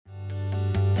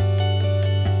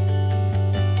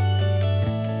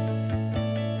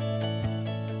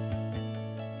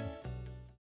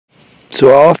So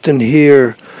I often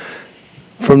hear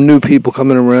from new people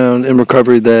coming around in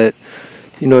recovery that,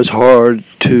 it's hard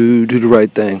to do the right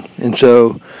thing. And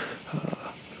so,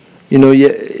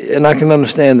 yeah, and I can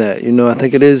understand that. I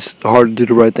think it is hard to do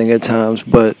the right thing at times,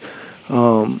 but,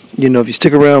 if you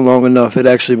stick around long enough, it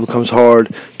actually becomes hard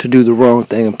to do the wrong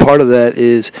thing. And part of that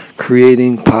is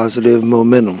creating positive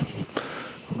momentum.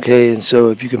 Okay, and so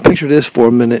if you can picture this for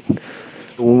a minute,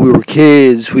 when we were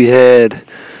kids, we had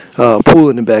a pool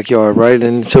in the backyard, right?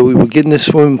 And so we would get in this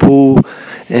swimming pool,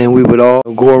 and we would all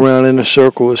go around in a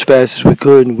circle as fast as we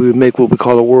could, and we would make what we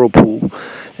call a whirlpool.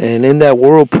 And in that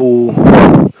whirlpool,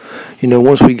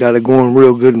 once we got it going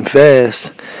real good and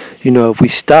fast, if we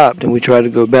stopped and we tried to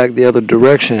go back the other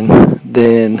direction,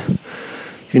 then,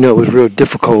 it was real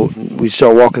difficult. We'd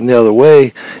start walking the other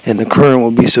way, and the current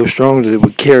would be so strong that it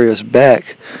would carry us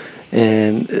back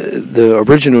in the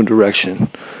original direction.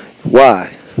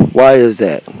 Why? Why is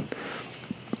that?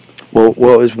 Well,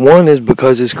 one is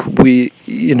because we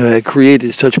had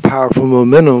created such powerful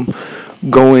momentum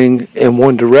going in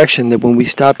one direction that when we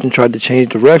stopped and tried to change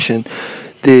direction,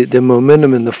 the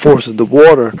momentum and the force of the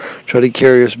water tried to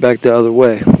carry us back the other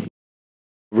way.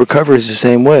 Recovery is the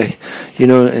same way,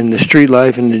 in the street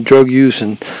life and the drug use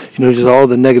and, just all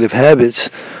the negative habits,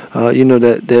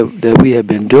 that we have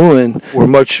been doing were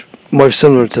much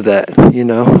similar to that.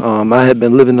 I had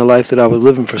been living the life that I was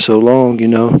living for so long,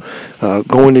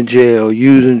 going to jail,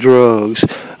 using drugs,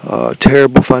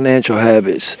 terrible financial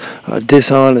habits,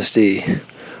 dishonesty,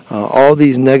 all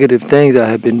these negative things I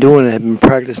had been doing and had been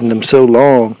practicing them so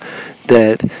long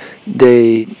that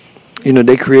they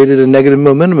created a negative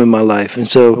momentum in my life. And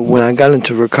so when I got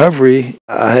into recovery,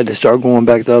 I had to start going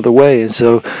back the other way. And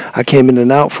so I came in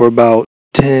and out for about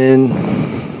 10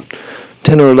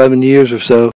 or 11 years or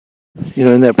so.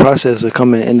 In that process of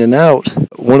coming in and out,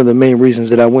 one of the main reasons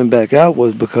that I went back out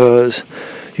was because,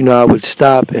 I would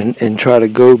stop and try to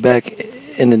go back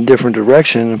in a different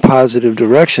direction, a positive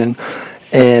direction,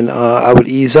 and I would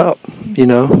ease up.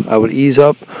 I would ease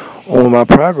up on my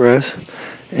progress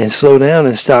and slow down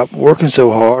and stop working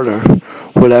so hard or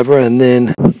whatever, and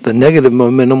then the negative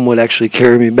momentum would actually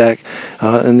carry me back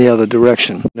in the other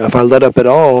direction. If I let up at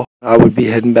all, I would be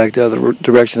heading back the other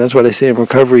direction. That's why they say in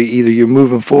recovery, either you're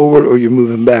moving forward or you're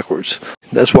moving backwards.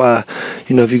 That's why,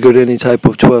 if you go to any type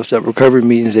of 12-step recovery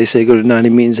meetings, they say go to 90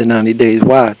 meetings in 90 days.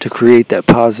 Why? To create that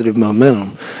positive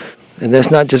momentum. And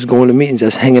that's not just going to meetings.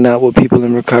 That's hanging out with people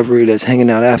in recovery. That's hanging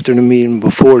out after the meeting,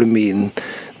 before the meeting.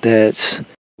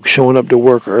 That's showing up to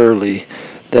work early.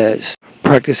 That's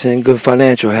practicing good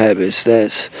financial habits.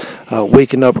 That's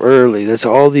waking up early. That's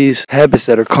all these habits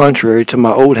that are contrary to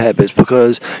my old habits,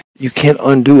 because you can't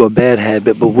undo a bad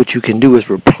habit, but what you can do is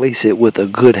replace it with a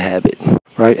good habit,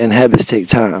 right? And habits take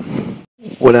time.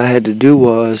 What I had to do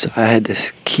was I had to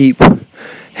keep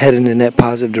heading in that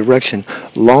positive direction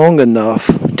long enough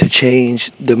to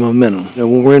change the momentum.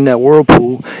 When we're in that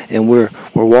whirlpool and we're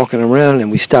walking around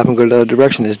and we stop and go the other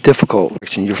direction, it's difficult.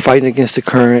 You're fighting against the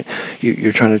current.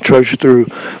 You're trying to trudge through.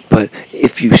 But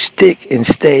if you stick and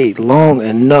stay long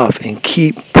enough and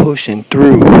keep pushing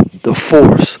through the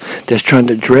force that's trying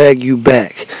to drag you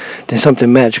back, then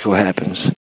something magical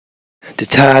happens. The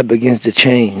tide begins to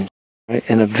change, right?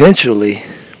 And eventually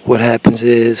what happens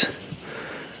is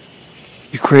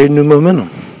you create a new momentum,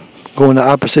 going the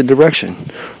opposite direction,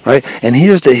 right? And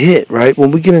here's the hit, right? When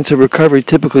we get into recovery,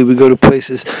 typically we go to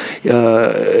places,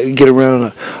 get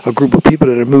around a group of people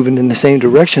that are moving in the same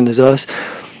direction as us,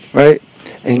 right?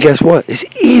 And guess what? It's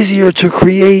easier to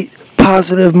create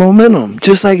positive momentum,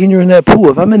 just like when you're in that pool.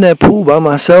 If I'm in that pool by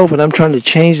myself and I'm trying to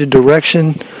change the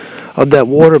direction of that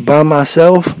water by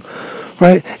myself,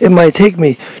 right? It might take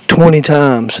me 20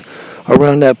 times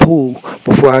around that pool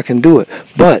before I can do it.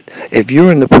 But if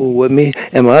you're in the pool with me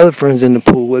and my other friend's in the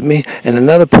pool with me and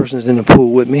another person's in the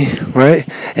pool with me, right,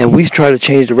 and we try to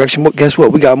change direction, guess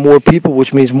what? We got more people,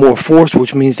 which means more force,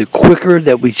 which means the quicker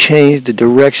that we change the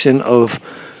direction of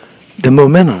the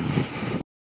momentum.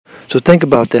 So think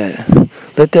about that.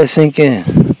 Let that sink in.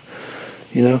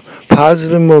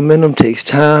 Positive momentum takes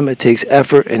time, it takes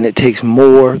effort, and it takes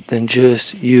more than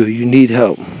just you. You need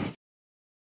help.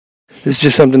 This is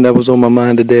just something that was on my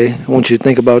mind today. I want you to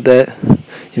think about that.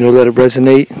 Let it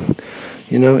resonate,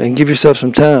 and give yourself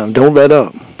some time. Don't let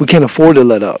up. We can't afford to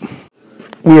let up.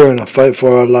 We are in a fight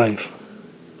for our life,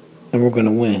 and we're going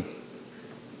to win.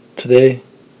 Today,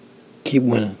 keep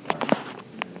winning.